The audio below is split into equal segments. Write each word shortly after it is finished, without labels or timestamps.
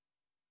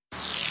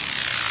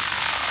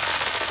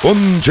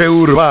Ponche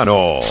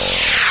Urbano.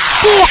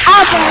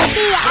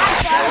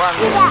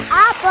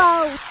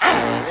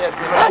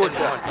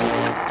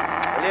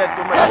 Eliel,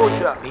 tú me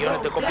escuchas.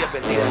 Millones de copias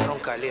vendidas,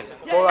 ronca, Eliel.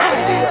 Todas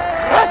vendidas.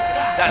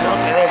 Dale, no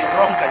te dejes,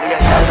 ronca, Eliel.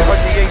 El mejor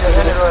DJ del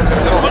género del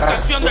reggaetón. La mejor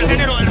canción del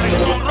género del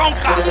reggaetón,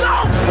 ronca.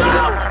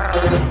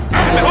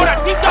 El mejor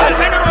artista del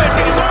género del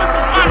reggaetón en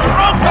tus manos,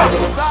 ronca.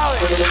 Tú sabes.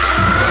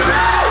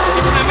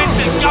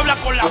 Simplemente el que habla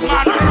con las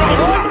manos,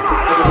 ronca.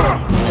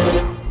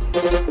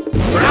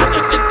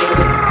 Date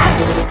sentido.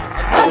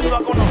 El mundo ha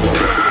conocido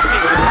tu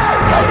signo.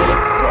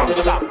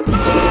 Ronca.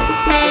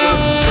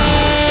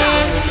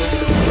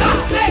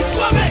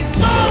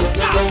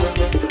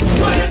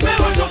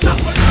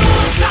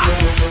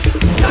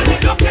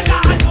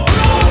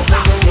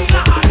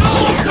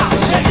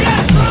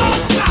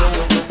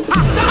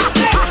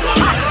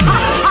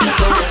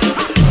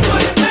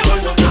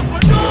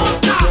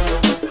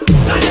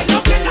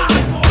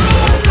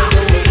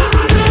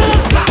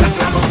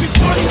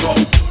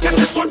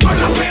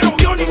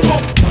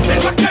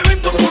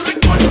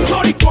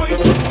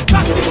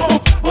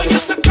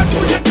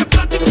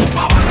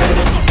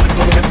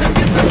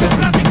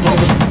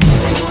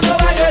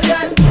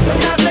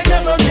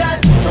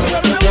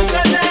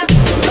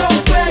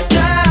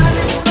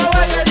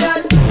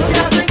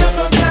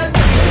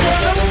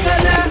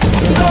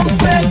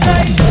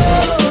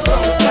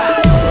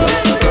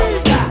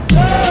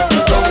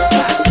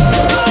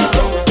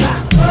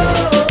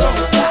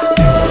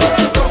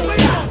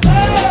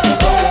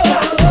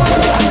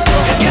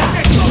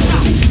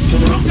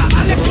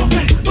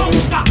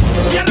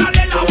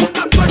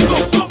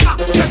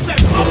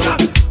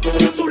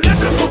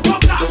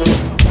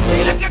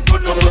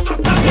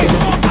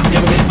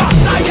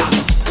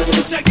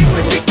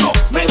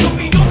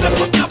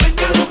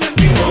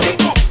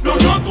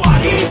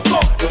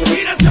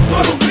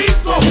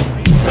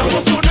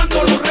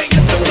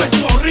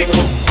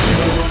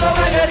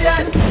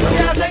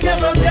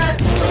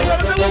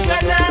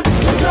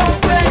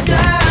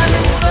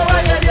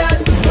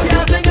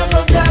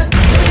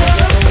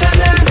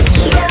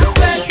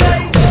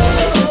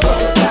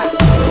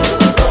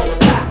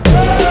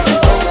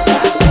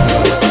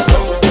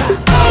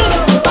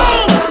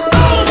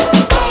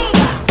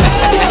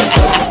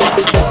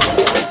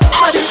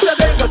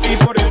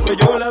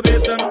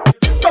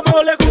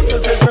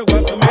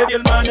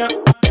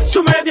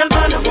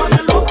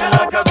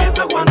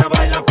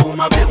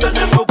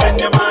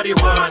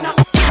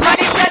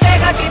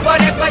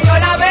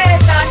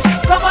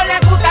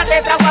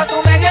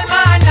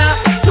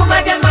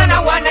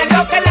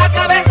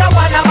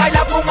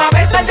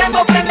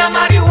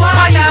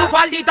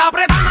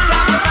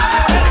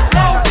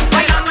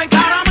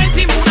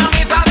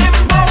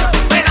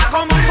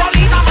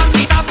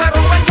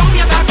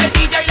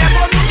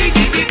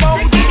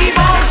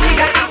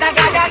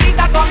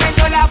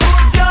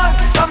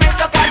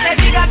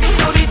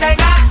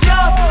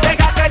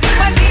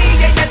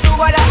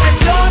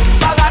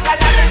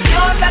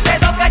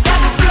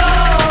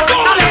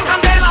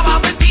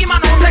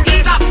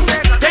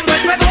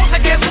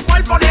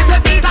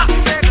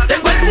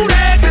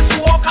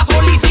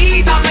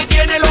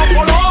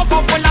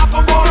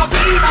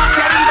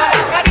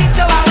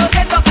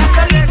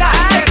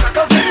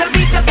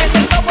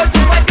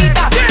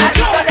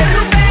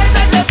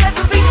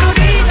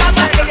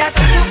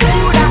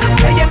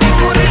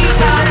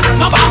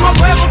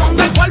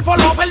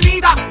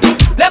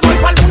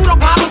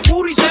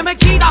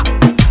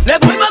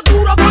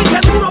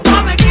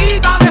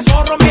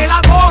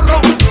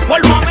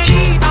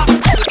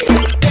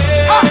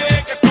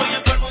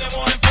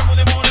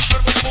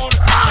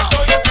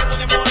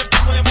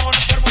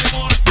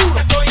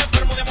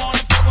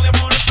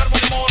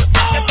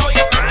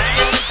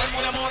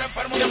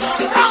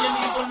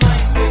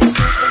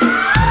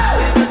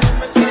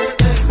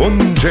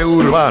 Ponche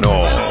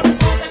Urbano.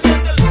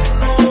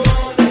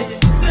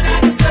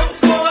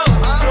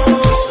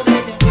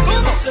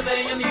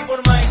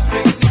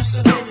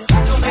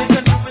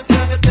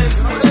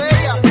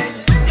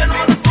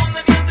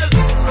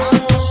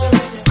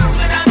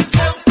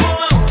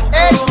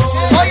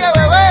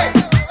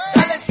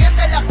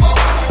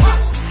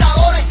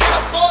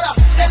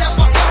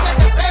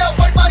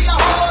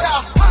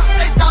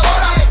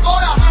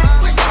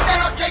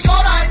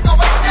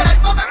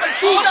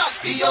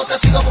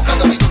 Sigo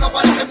buscando y tú no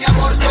pareces mi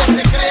amor,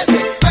 crece,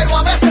 crece, pero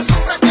a veces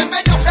sufre que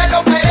menos se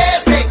lo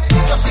merece.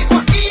 Yo sigo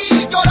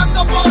aquí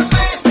llorando por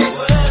meses,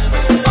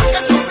 porque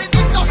el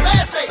sufrimiento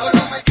cese.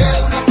 Solo me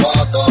queda una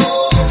foto,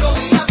 yo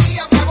día a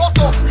día me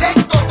boto,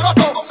 lento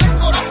troto, con el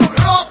corazón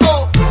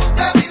roto.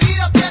 De mi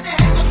vida tienes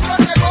el control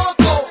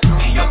remoto,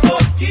 y yo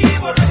por ti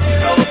borracho y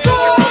loco.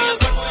 Estoy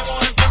enfermo de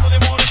amor, enfermo de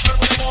amor,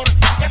 enfermo de amor.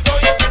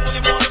 Estoy enfermo de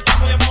amor,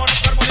 enfermo de amor,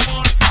 enfermo de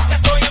amor.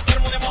 Estoy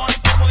enfermo de amor,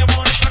 enfermo de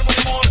amor, enfermo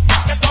de amor.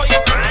 Estoy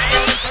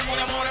enfermo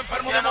de amor,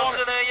 enfermo de amor.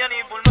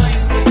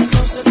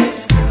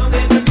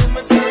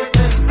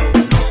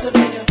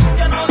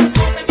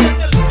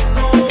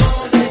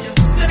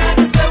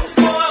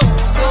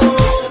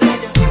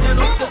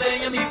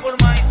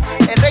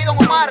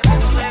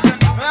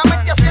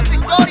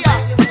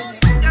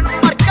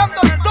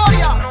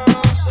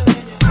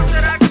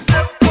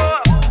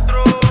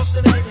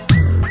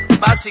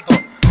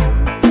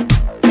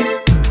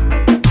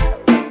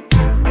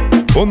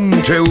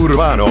 Ponche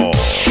Urbano.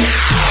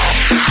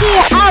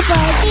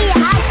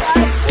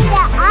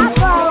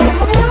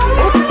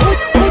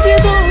 Oye,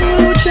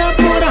 Don lucha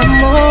por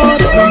amor.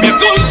 No me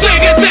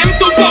aconsejes en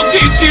tu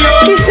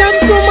posición. Quizás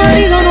su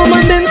marido no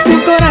mande en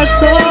su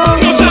corazón.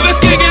 No sabes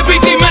quién es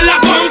víctima en la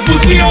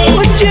confusión.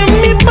 Oye,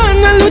 mi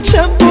pana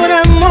lucha por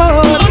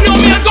amor. No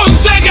me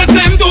aconsejes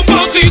en tu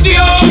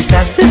posición.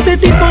 Quizás ese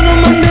tipo no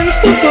mande en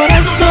su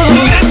corazón.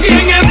 ¿Sabes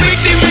quién es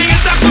víctima en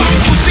esta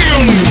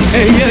confusión?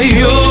 Ella y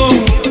yo,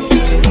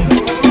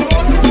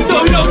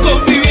 dos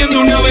locos viviendo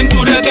una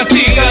aventura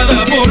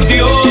castigada por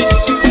Dios.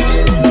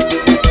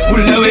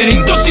 Un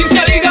laberinto sin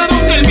salida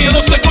donde el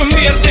miedo se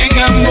convierte en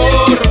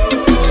amor.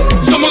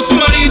 Somos su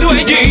marido,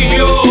 ella y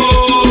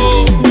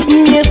yo.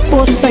 Mi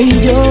esposa y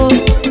yo,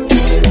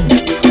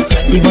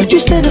 igual que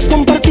ustedes,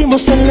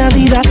 compartimos en la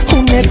vida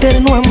un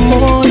eterno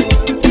amor.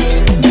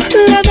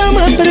 La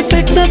dama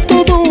perfecta,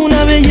 toda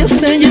una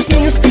belleza, ella es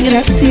mi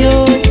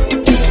inspiración.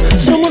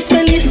 Somos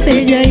felices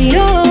ella y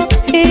yo,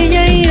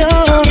 ella y yo.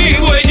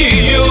 Amigo, ella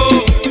y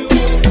yo,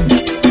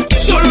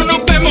 solo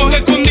nos vemos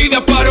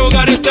escondidas para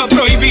ahogar esta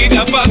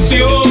prohibida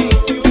pasión.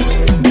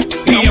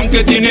 Y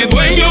aunque tiene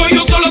dueño,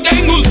 yo solo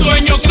tengo un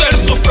sueño, ser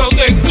su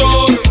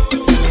protector.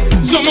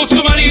 Somos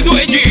su marido,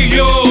 ella y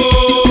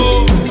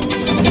yo.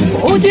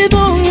 Oye,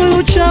 Don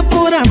lucha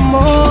por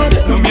amor.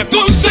 No me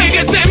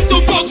aconsejes en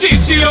tu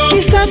posición.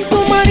 Quizás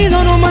su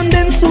marido no mande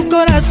en su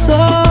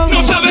corazón.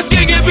 No sabes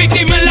quién es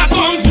víctima en la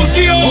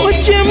confusión.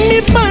 Oye,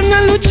 mi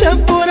pana lucha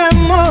por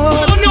amor.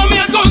 No me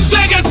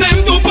aconsejes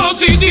en tu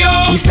posición.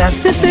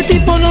 Quizás ese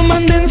tipo no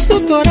mande en su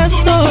No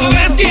corazón.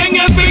 sabes quién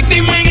es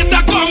víctima en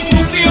esta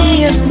confusión.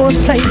 Mi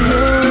esposa y yo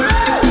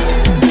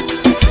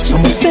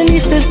somos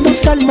felices,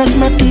 dos almas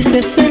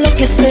matices, sé lo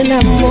que es el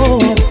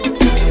amor.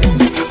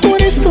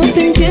 Por eso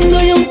te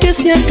entiendo y aunque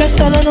sea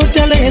casada no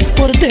te alejes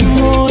por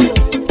temor.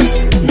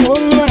 No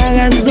lo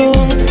hagas,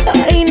 Don,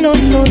 ay no,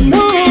 no,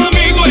 no.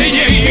 Amigo,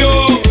 ella y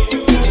yo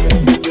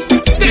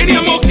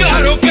teníamos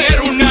claro que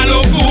era una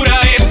locura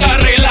esta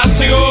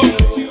relación,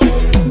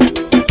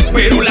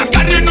 pero la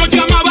carne nos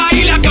llamaba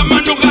y la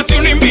cama nos hacía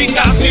una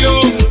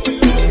invitación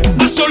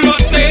a solo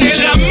hacer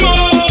el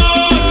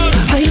amor.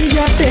 Ay,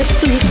 ya te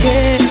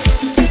expliqué.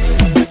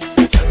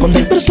 Cuando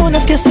hay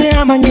personas que se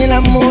aman y el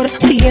amor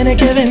tiene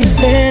que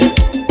vencer,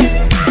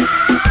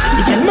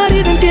 y que el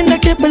marido entienda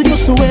que perdió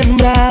su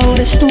hembra,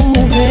 ahora es tu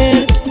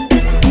mujer.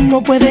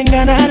 No pueden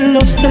ganar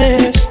los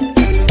tres.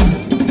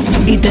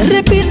 Y te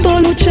repito,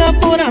 lucha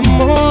por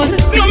amor.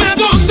 No me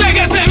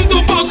aconsejes en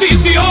tu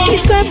posición.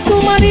 Quizás su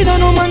marido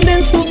no mande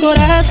en su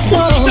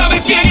corazón. No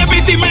sabes quién es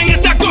víctima en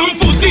esta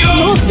confusión.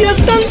 No seas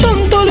tan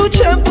tonto,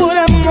 lucha por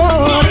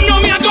amor. No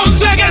me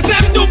aconsejes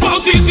en tu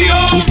posición.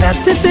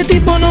 Quizás ese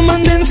tipo no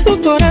mande en su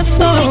No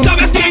corazón.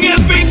 sabes quién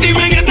es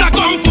víctima en esta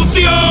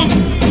confusión.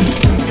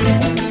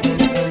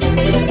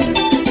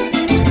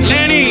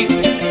 Lenny,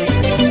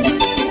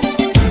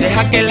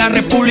 deja que la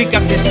república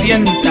se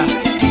sienta.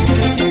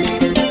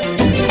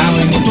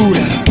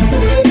 Aventura.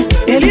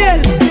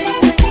 Eliel,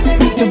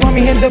 esto es para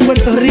mi gente de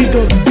Puerto Rico.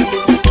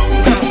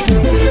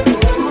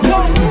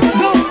 Go,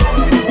 go.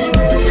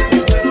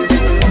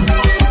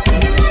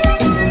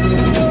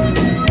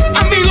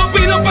 Amigo,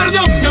 pido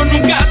perdón, yo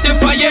nunca te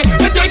fallé.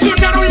 Me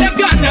traicionaron las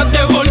ganas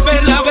de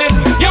volverla a ver.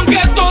 Y aunque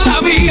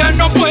todavía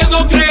no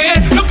puedo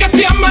creer lo que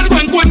este amargo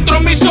encuentro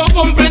me hizo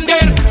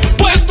comprender,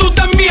 pues tú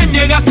también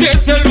llegaste a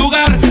ese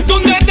lugar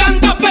donde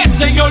tantas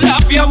veces yo la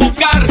fui a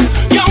buscar.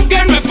 Y aunque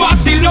no es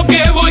fácil lo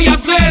que voy a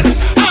hacer,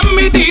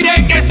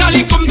 admitiré que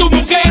salí con tu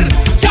mujer.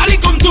 Salí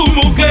con tu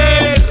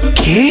mujer.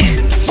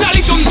 ¿Qué?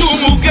 Salí con tu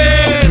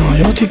mujer. No,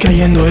 yo no estoy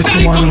cayendo esto,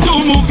 Salí con mano. tu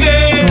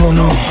mujer. No,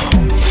 no.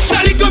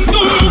 Salí con tu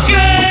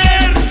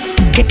mujer.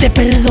 Que te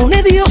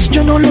perdone Dios,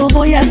 yo no lo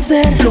voy a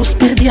hacer. Los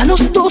perdí a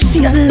los dos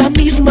y a la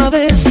misma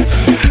vez.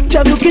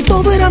 Ya vio que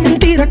todo era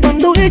mentira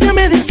cuando ella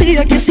me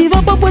decía que se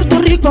iba pa' Puerto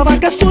Rico a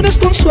vacaciones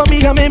con su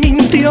amiga, me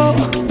mintió.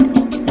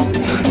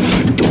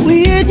 Tú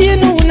y ella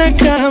en una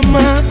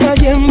cama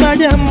allá en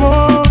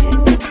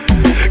Bayamón,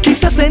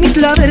 quizás en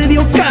Isla Verde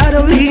o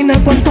Carolina,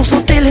 cuántos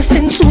hoteles se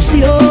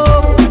ensució.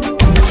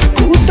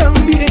 Tú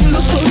también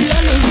los odias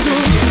a los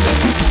dos.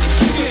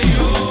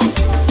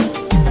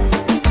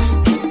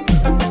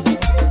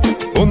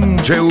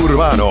 Ponche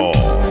Urbano.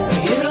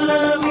 Ayer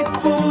la vi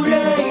por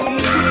ahí,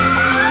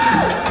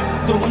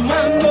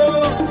 tomando,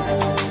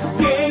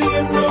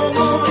 queriendo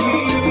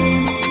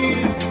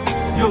morir,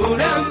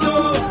 llorando.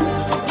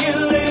 ¿Quién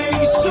le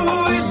hizo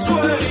eso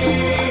a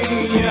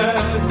ella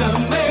tan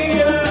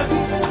bella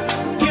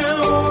que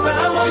ahora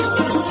hay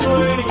sus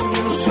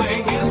sueños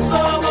en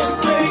esa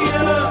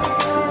botella?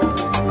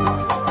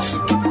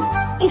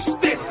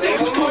 Usted se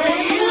fue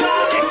y la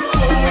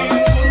dejó en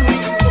un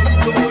rincón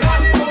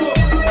llorando.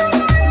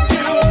 Y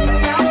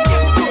ahora que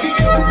está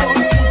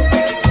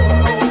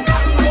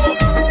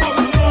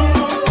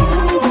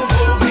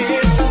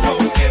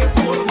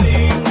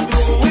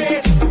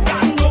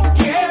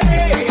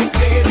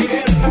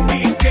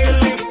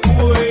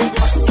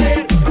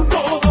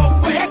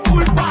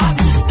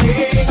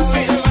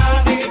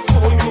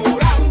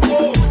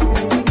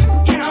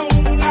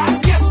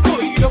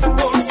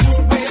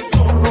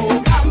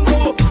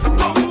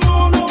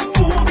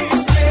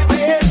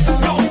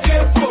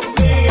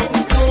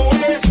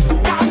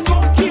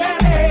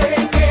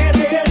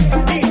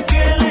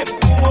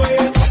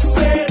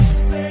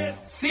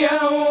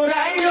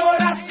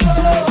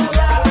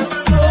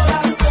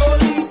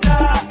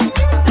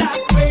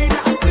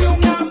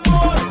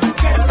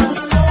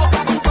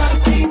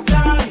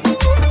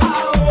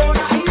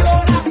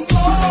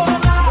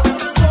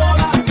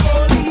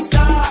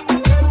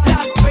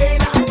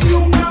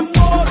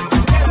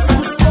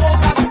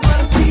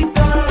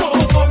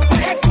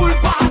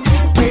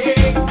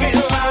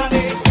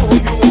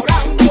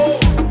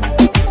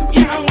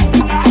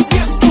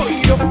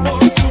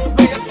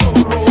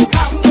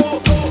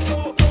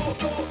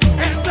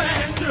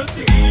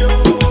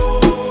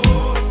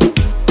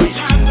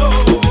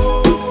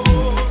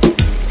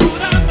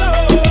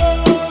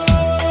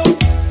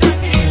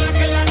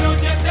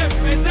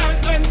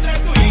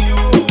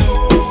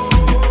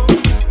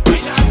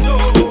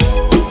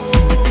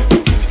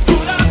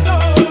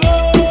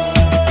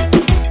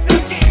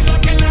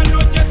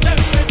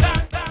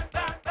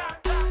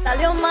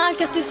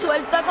estoy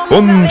suelta como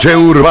Ponche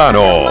gavete.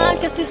 Urbano. Dale Omar,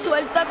 que estoy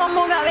suelta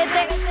como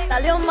gavete.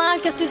 Dale Omar,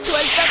 que estoy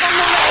suelta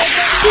como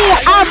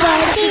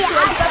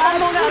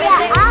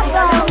gavete.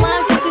 Dale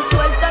Omar, que estoy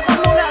suelta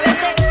como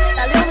gavete.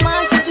 Dale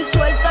Omar, que estoy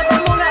suelta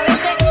como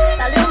gavete.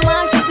 Dale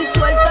Omar, que estoy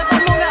suelta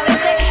como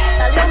gavete.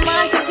 Dale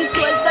Omar, que estoy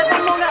suelta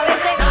como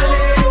gavete.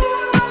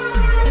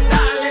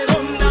 Dale,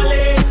 don,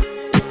 dale,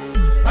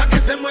 pa' que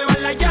se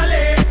muevan las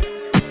yales,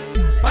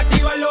 pa'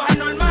 activar los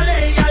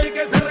anormales y al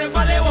que se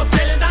resbale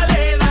bote el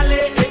dale,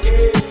 dale,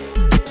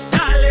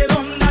 dale,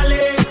 don,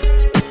 dale,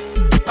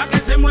 pa' que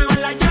se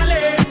muevan las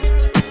yales,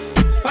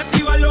 pa'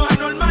 activar los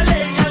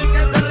anormales y al que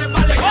se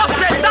resbale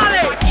bote el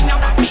dale. Máquina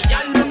pa'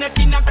 pillarlo en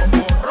esquina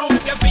como ron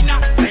que fina,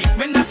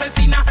 tremenda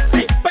asesina,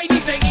 se peina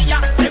y se guilla,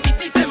 se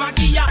viste y se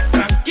maquilla.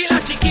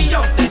 Tranquila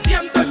chiquillo, te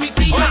siento en mi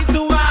silla. Hoy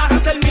tú vas a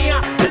ser mía,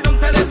 el don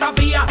te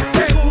desafía,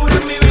 seguro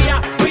en mi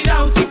vía.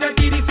 Cuidado si te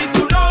tira y si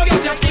tu novia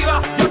se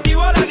activa, yo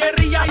activo la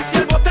guerrilla y si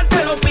el botel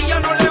te lo pilla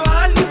no le va a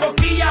dar ni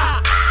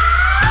cosquilla.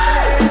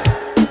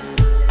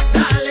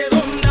 Dale,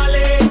 don,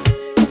 dale,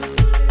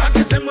 pa'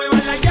 que se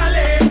muevan las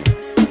yales,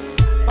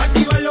 pa'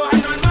 activar los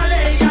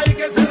anormales y al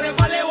que se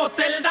resbale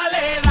botel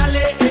dale,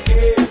 dale,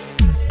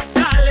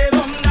 dale,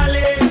 don,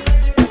 dale,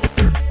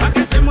 pa'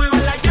 que se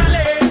muevan las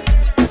yales,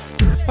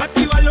 pa'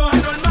 activar los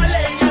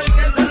anormales y al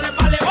que se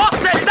resbale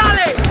botel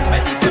dale. Me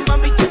dicen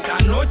mami que esta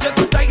noche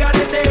tú estás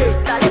garete,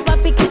 Dale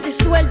papi, que estoy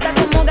suelta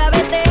como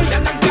gavete. te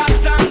andan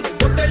cazando,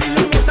 botel y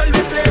lomo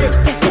salvete.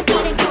 Que se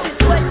tiren, que estoy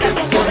suelta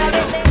como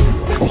gavete.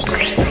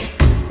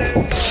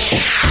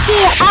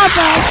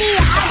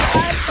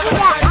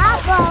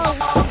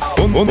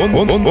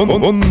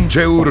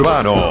 Ponche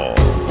Urbano.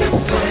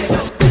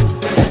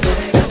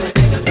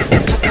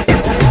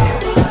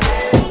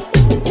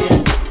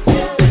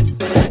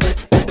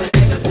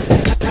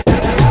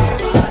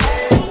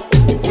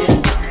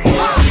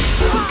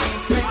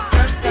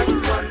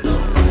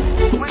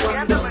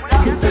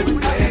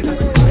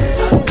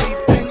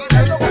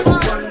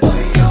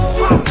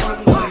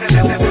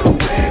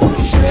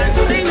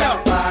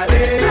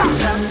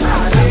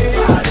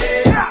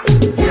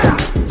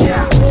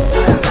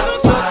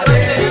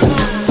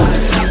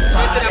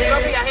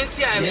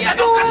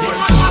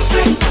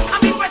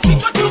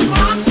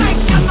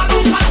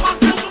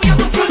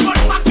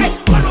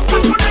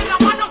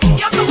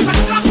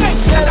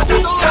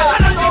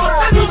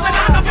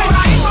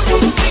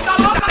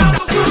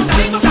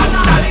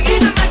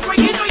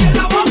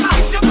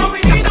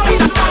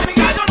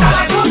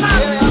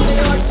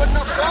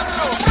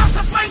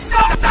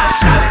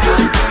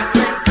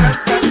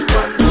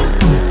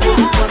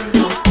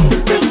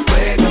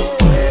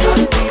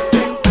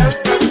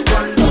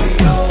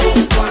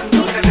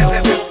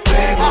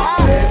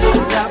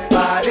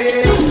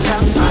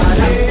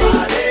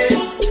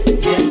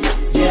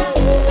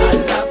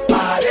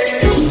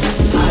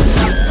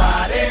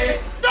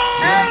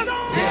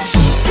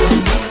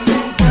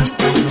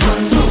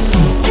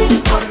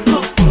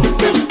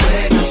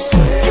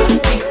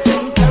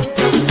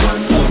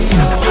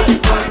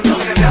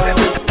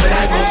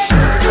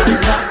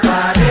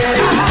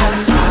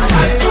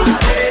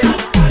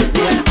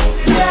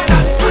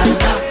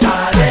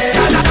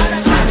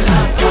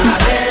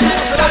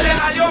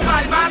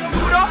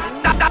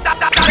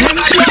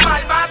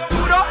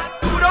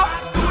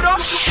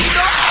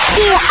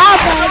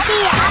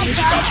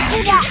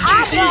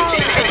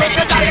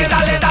 Entonces dale,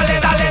 dale, dale,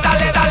 dale,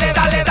 dale, dale,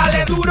 dale,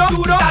 dale, duro,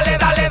 duro, dale,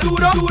 dale,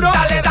 duro, duro,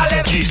 dale,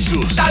 dale,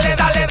 Jesus. dale,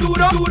 dale,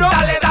 duro, duro,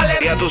 dale, dale.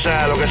 Ya tú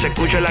sabes lo que se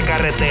escucha en la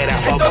carretera.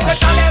 Entonces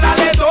dale,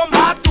 dale,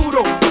 toma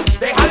duro,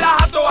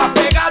 déjalas a todas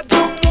pegadas de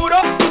un muro.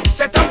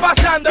 Se están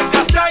pasando el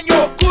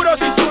castaño oscuro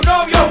si su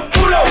novio es un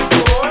culo.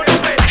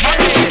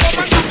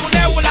 Toman tu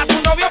nébula,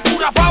 tu novio es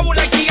pura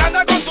fábula. Y si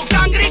anda con su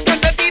cangri, que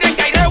se tire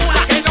que hay rébula.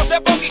 Que no se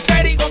ponga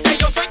histérico, que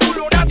yo soy tu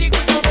lunático.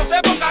 Y como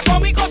se ponga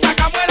cómico,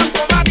 sacamos el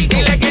automático.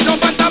 Dile que no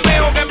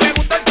fantameo, que me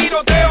gusta el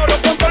tiroteo. Los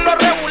pongo en los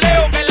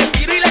reguleos, que les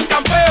tiro y les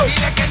campeo.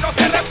 Dile que no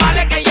se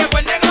resbale, que llegó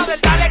el negro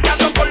del dale. Que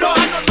ando con los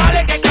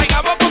anormales, que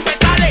caigamos con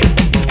metales.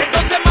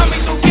 Entonces mami,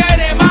 tú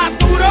quieres más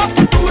duro,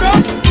 duro,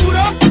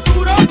 duro,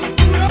 duro,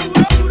 duro,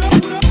 duro, duro, duro.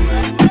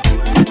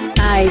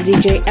 Ay,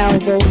 DJ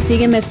eLVo,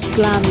 sigue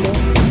mezclando.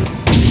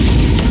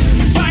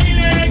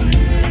 Bailen,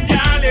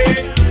 yale,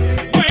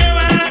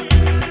 muevan,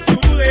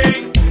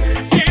 suden,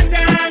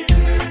 sientan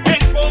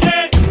el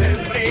poder del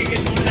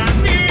reggaetón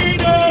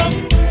latino.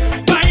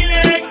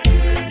 Bailen,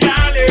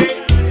 yale,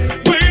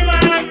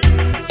 muevan,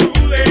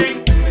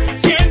 suden,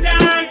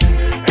 sientan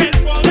el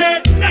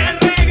poder del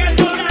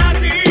reggaetón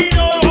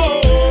latino.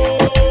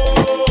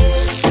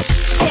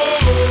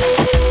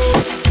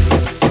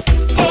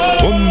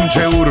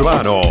 Ponche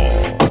Urbano.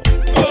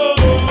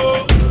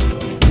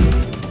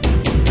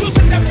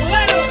 Lúcete el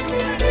poder,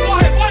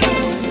 coge vuelo,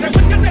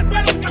 refrescate el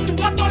pelo que a tu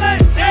gato le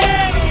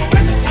deseo.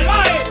 Ese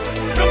salvaje,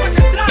 rómpete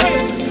el traje,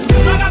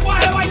 no hagas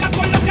guaje, baila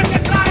con lo que te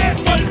trae.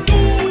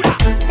 Soltura,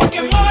 pa'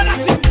 que mueva la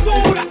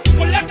cintura,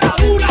 con letra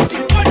dura,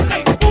 sin corte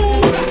y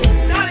pura.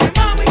 Dale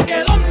mami, que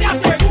don te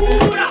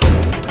asegura,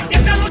 que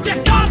esta noche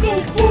está tu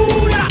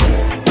cura.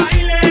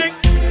 Bailen,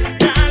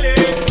 dale,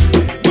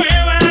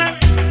 muevan,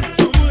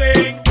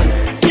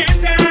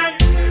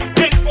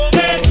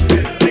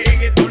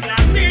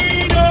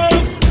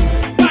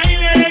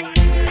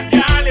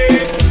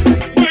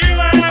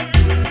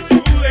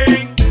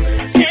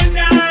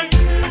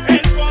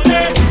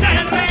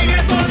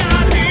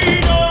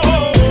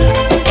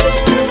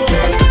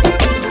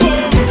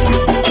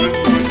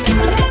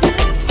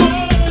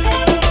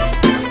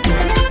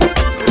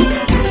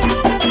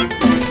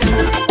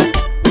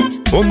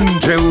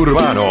 Ponche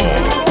Urbano.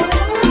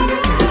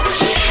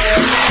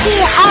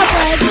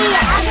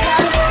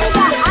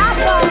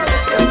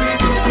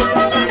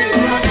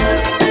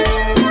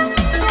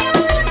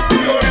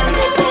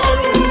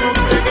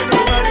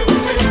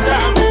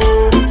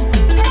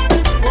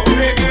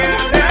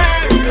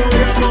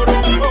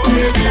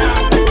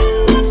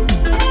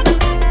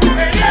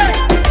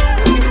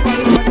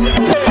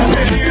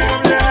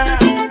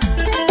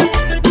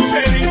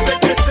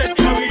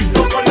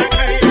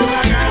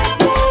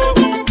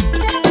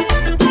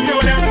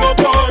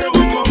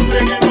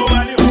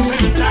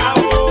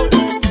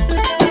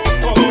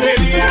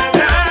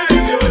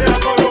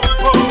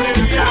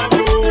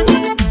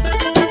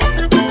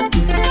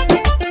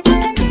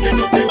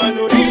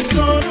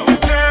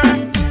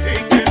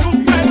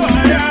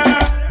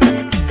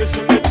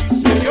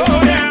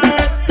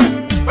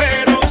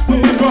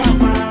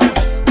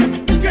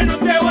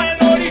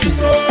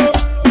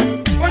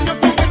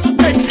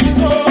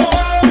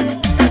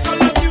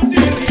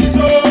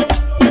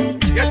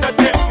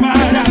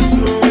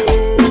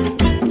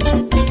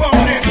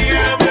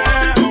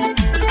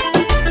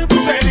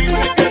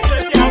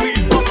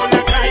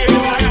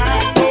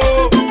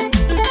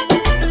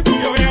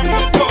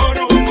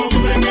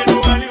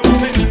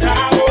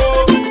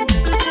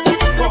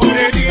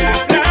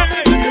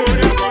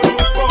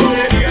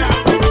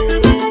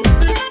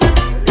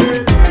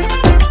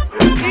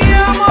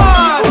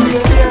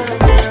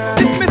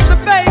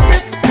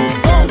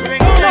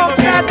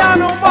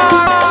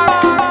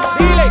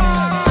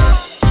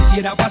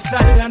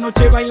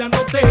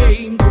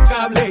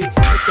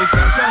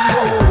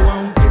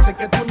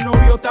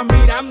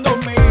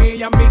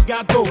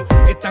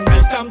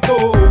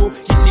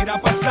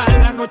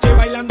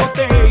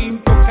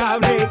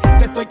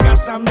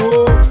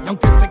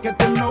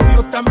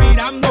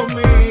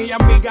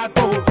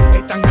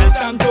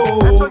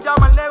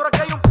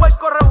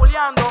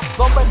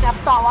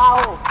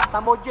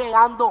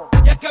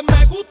 Y es que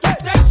me gusta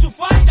usted y su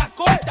falda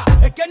corta.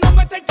 Es que no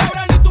me te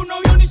cabra ni tu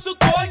novio ni su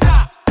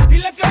torta.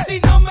 Dile que si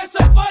no me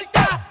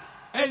soporta,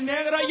 el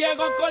negro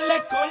llegó con la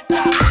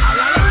escolta.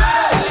 Háblale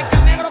claro, dile que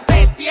el negro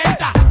te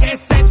tienta. Que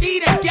se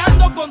tire que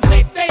ando con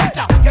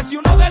 70. Que si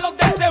uno de los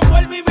de se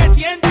vuelve y me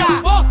tienta.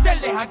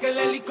 Buster, deja que el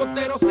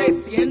helicóptero se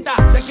sienta.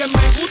 De que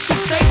me gusta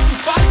usted y su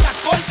falda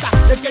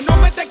corta. De que no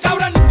me te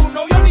cabra ni tu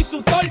novio ni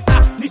su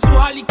torta. Ni sus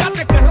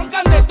alicates que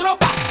roncan de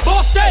tropa.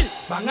 Buster,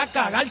 van a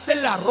cagarse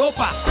en la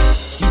ropa.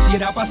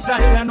 Quisiera pasar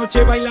la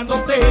noche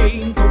bailándote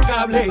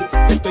intocable.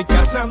 Te estoy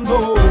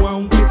casando,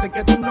 aunque sé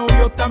que tu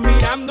novio está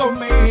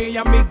mirándome y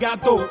a mis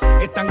gatos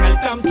están al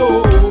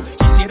tanto.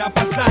 Quisiera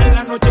pasar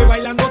la noche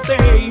bailándote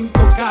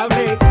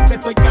intocable. Te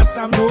estoy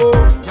casando,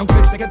 y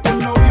aunque sé que tu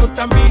novio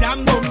está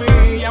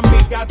mirándome y a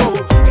mis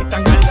gatos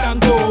están al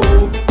tanto.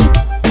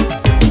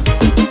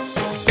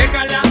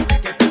 Déjala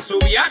que esté en su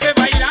viaje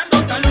bailando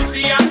hasta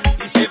Lucía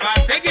y se va a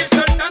seguir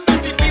soltando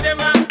si pide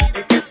más.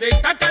 Es que se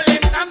está calentando.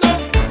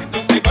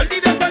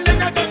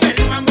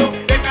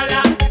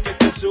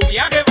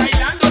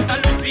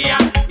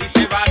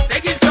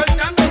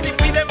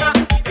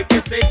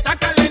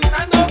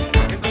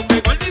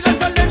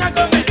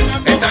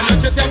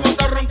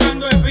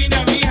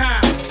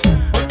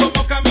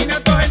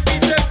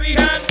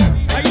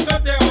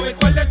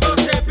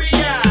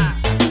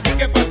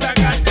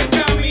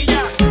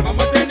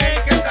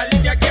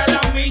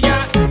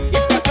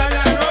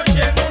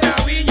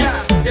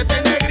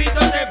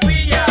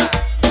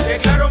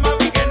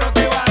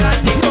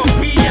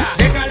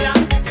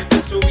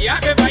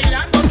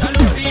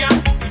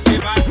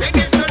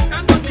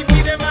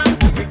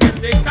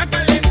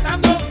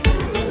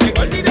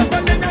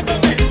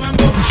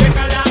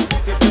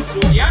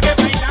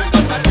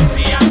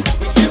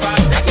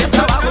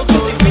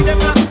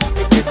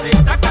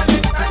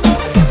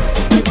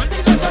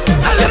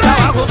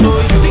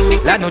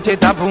 La noche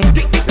está boom,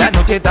 la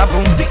noche está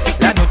boom,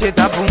 la noche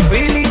está boom,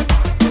 Philly.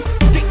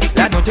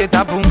 La noche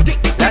está boom,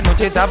 la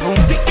noche está boom,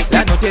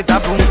 la noche está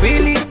boom,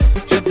 Philly.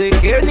 Yo te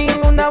quiero ni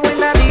una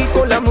buena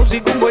disco, la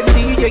música un buen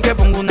DJ que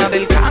pongo una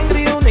del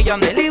country, una de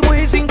Yaneli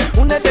Wisin,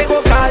 una de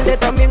Tego Calde,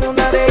 también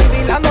una de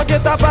Ivy. La noche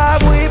está pa'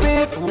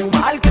 whippy,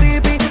 fumar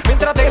creepy,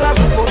 mientras te la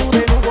supo tú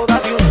de nuevo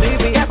date un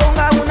zippy. Que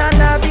ponga una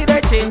nati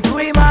de Chenchu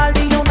y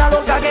Maldi y una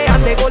loca que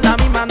ande con la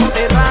misma no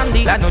te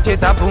Randy. La noche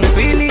está boom,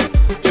 Philly.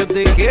 Yo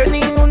te quiero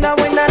ni una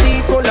buena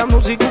disco, la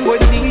música un buen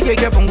DJ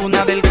que pongo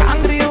una del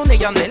country, una de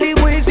Yaneli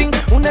Wisin,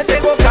 una de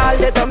Tego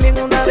Calde,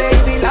 también una de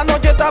Ivy. La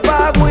noche está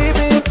pa'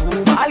 whippy,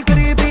 fumar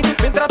creepy,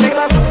 mientras te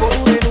la supo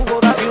tú de nuevo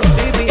date un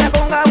zippy. Que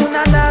ponga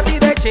una nati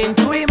de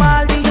Chenchu y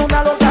Maldi y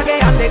una loca que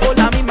ande con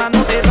la misma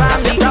no te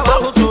Randy. Hacia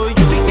abajo soy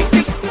yo,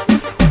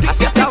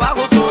 hacia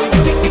abajo soy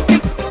yo,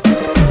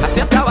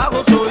 hacia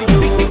abajo soy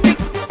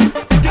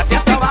yo, hacia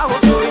abajo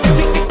soy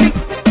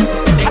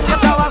yo, hacia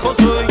abajo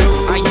soy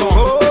yo. Ay no.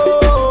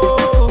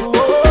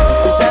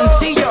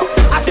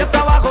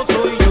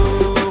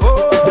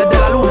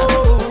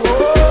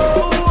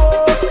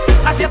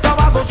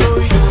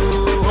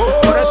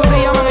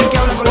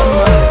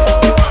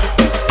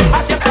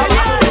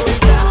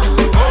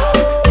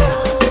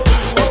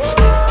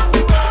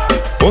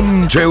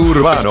 Ponche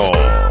Urbano.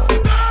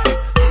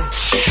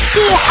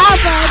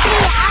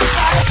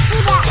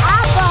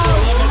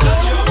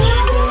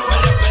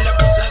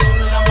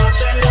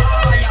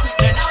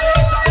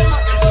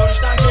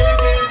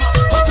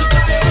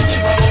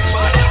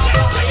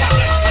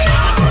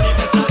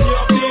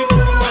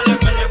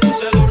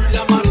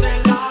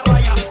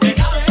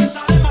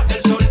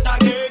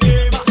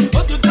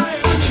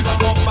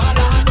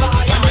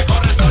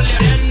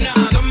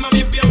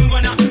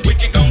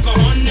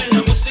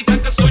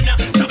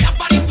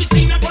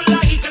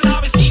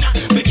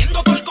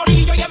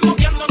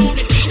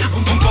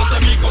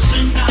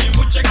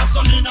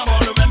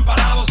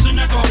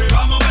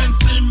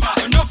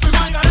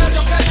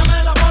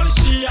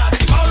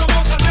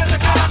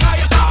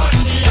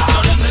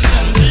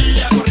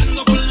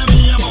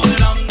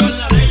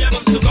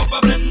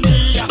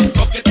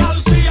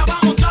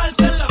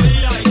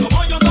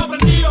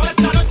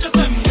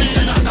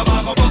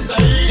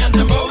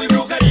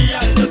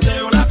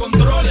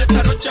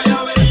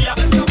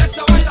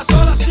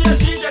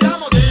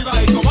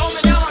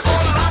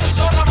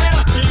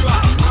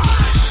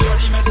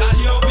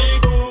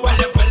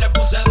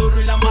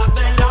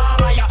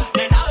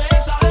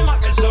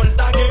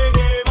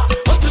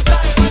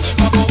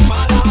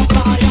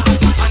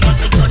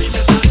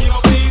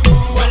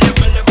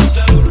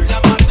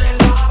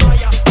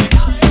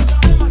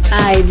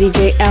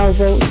 DJ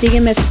eLVo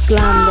sigue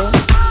mezclando.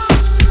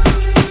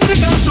 Se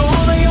cansó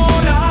de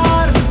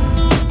llorar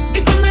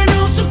y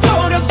condenó su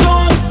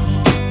corazón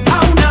a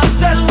una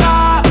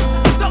celda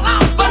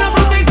para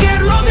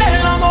protegerlo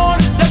del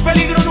amor, del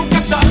peligro nunca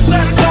estar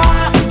cerca.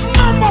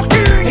 Mambo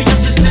King. Ella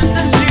se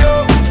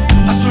sentenció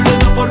a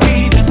soledad por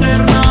vida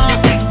eterna.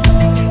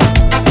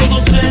 A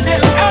todos se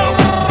negó,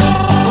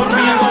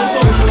 corría con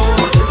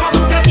dolor. Cuando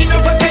un cariño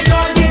fue que lo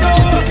olvidó,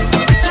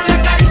 hizo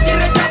la caricia y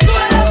rechazó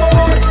el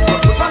amor.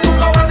 Por culpa de un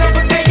cobarde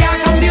fue que ella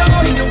cambió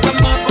y nunca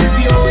más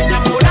volvió a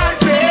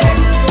enamorarse.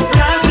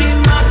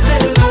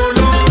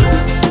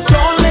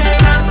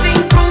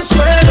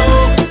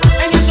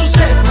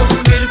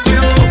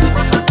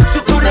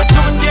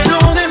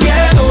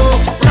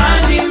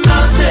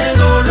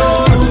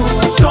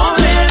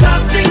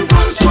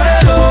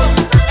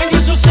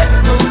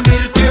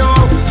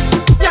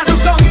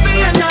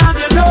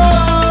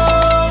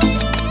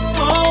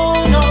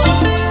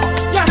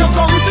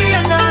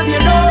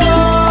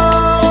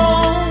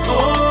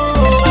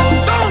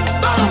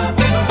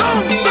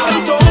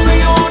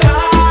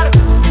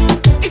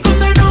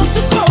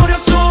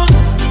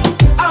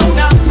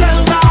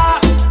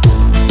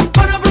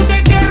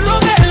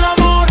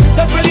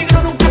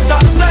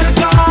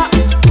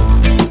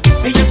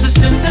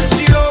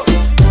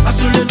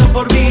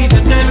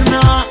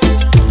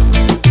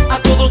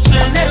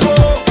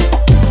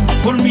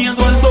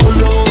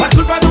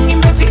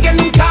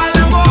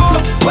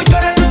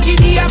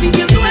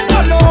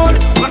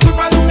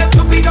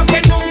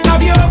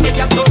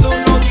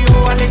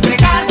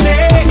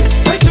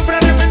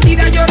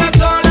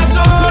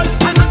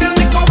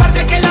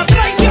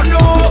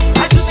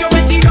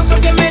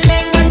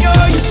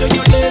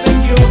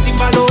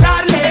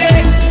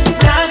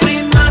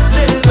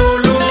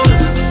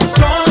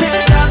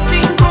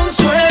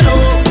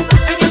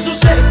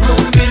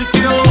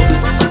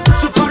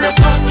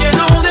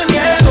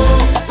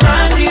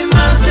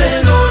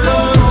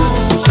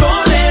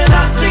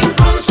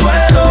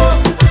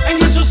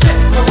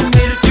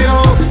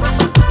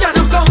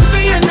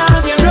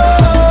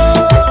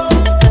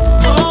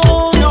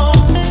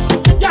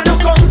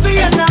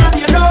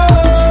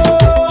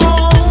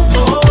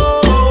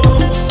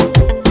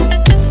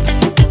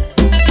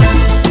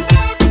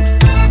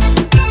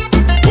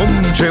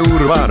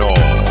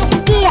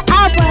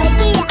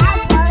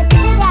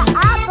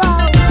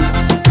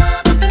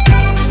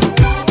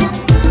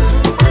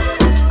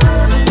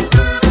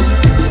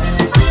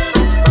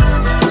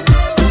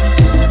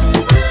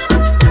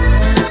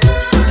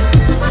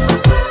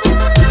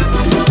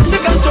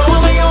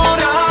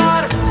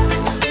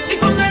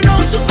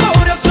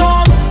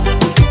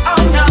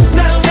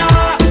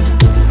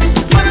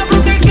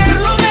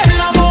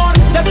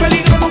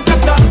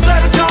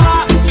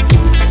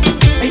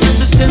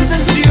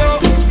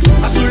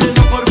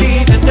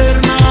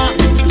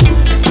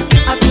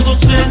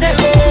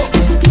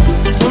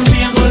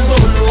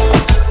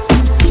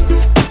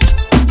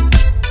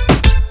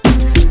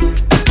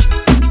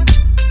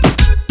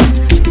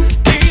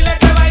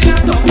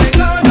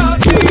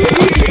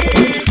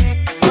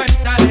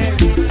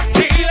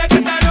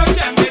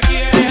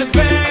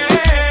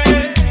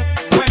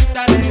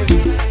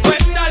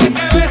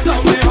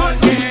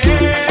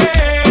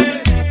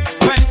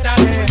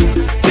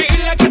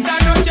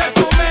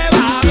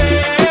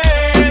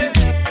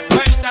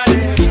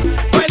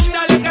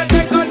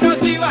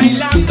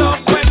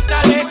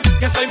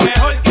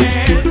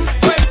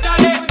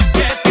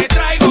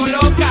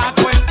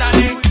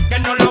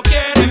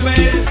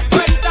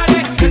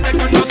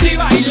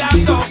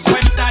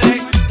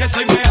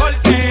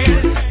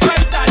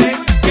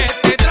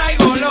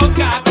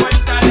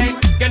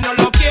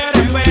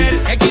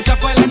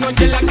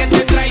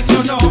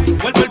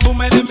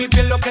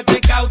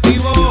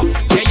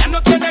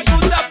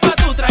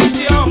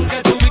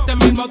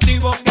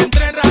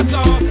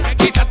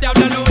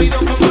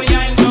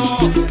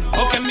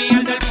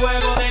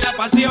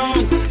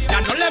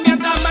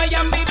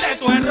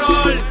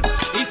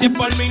 si es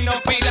por mí no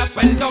pidas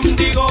perdón,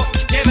 digo,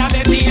 queda de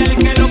ti el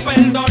que lo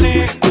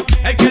perdone,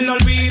 el que lo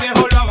olvide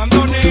o lo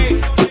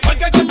abandone,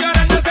 porque con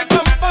llorar no se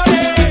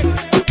compone.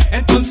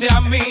 Entonces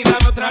a mí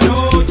dame otra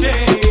noche,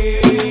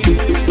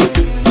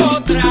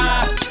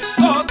 otra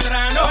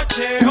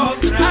noche,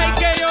 otra. Ay,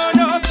 que yo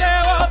no te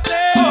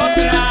bote.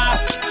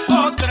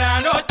 Otra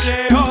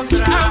noche,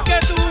 otra. Aunque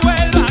tú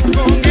vuelvas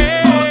con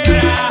él.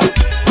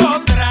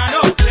 Otra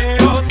noche,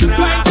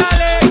 otra.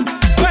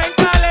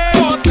 Cuéntale,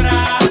 otra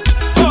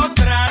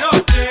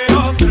noche,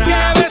 otra.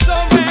 Que beso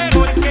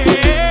mejor que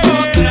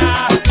él.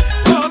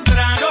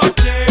 Otra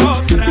noche,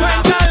 otra.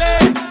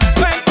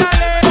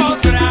 Cuéntale,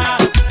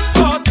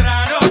 otra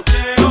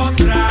noche,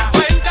 otra.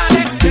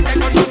 Cuéntale que te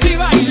conocí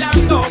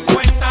bailando.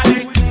 Cuéntale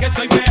que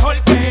soy mejor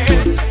que él.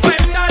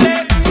 Cuéntale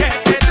que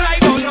te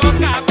traigo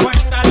loca.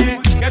 Cuéntale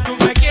que tú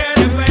me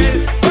quieres ver.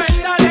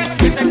 Cuéntale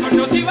que te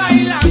conocí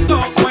bailando.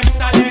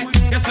 Cuéntale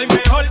que soy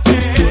mejor que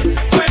él.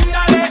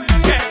 Cuéntale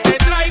que te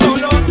traigo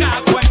loca.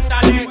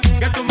 Cuéntale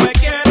que tú me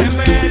quieres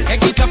ver. Que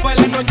quizá fue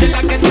la noche en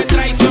la que te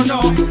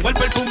traicionó. Fue el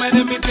perfume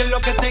de mi piel lo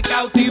que te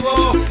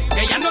cautivó.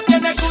 Que ya no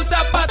tiene excusa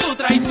pa' tu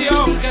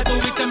traición. Que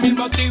tuviste mil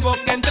motivos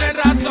que entre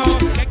razón.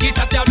 Que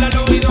quizás te habla al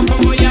oído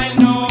como ya él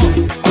no.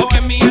 O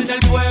que miel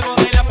del fuego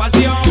de la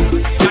pasión.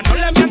 Ya no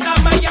le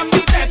mientas más y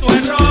admite tu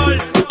error.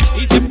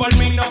 Y si por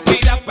mí no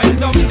pidas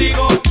perdón,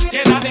 digo,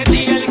 queda de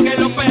ti el que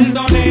lo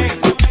perdone,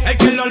 el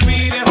que lo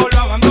olvide o lo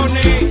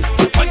abandone,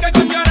 porque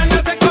con llorar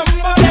no se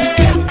compone.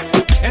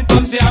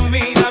 Entonces a mí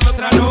dame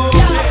otra noche.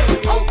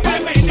 Te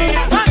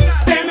menea,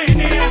 te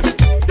menea,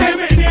 te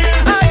menea,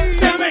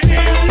 te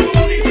menea,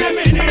 Luni se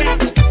menea,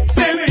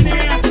 se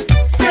menea,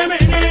 se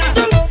menea,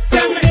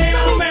 se menea,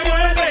 me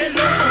vuelve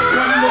loco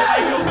cuando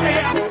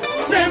bailotea,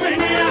 se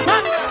menea,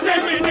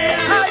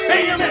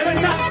 ella me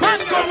besa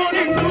como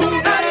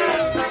ninguna.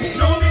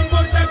 No me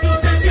importa que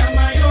usted sea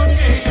mayor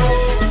que yo,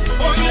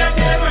 hoy la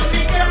quiero en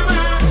mi cama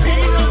y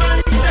no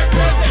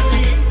malinterprete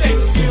mi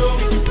intención,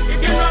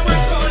 que no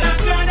aguanto las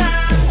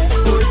ganas,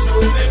 por eso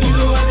he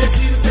venido a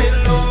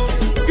decírselo,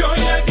 que hoy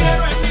la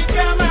quiero en mi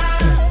cama,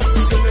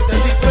 si no estás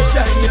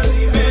dispuesta ya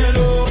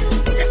dímelo,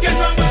 que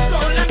no aguanto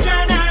las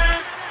ganas,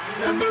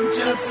 dame un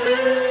chance.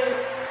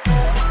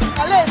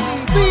 Alessi,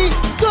 Big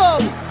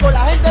Dog, con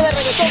la gente de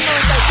Reggaetón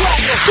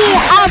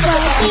 94.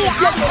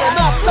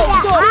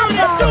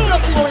 El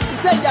próximo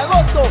 26 de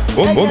agosto.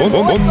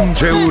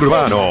 Monche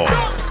Urbano.